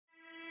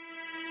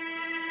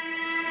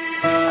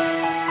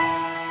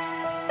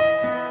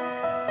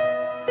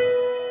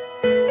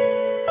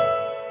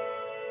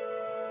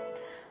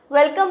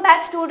Welcome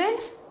back,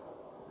 students.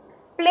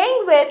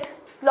 Playing with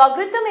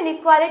logarithm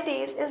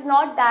inequalities is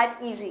not that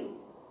easy.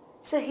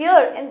 So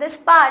here in this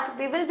part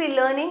we will be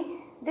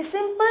learning the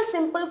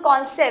simple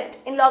concept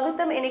in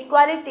logarithm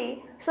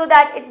inequality so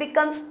that it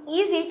becomes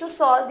easy to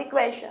solve the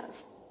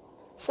questions.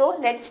 So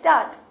let's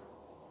start.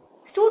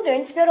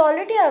 Students, we are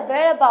already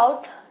aware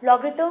about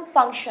logarithm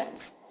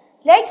functions.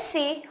 Let's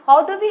see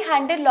how do we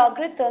handle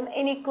logarithm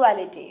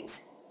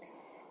inequalities.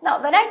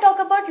 Now when I talk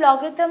about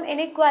logarithm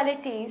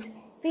inequalities,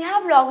 we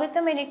have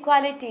logarithm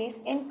inequalities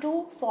in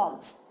two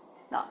forms.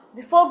 Now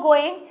before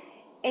going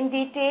in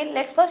detail,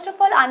 let's first of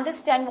all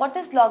understand what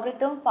is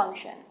logarithm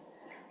function.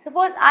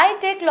 Suppose I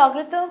take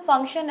logarithm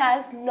function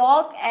as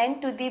log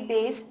n to the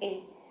base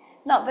a.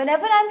 Now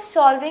whenever I am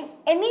solving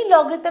any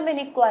logarithm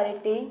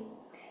inequality,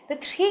 the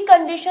three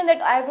conditions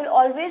that I will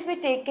always be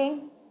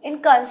taking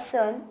in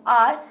concern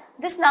are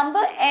this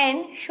number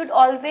n should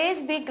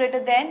always be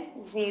greater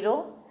than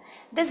 0,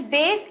 this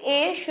base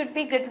a should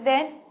be greater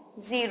than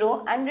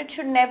 0 and it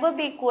should never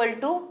be equal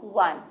to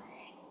 1.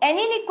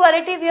 Any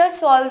inequality we are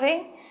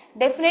solving,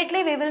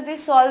 definitely we will be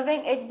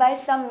solving it by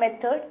some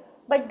method,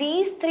 but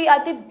these three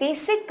are the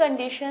basic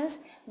conditions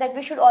that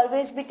we should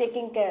always be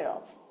taking care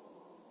of.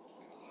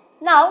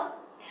 Now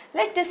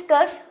let's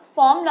discuss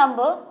form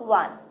number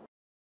 1.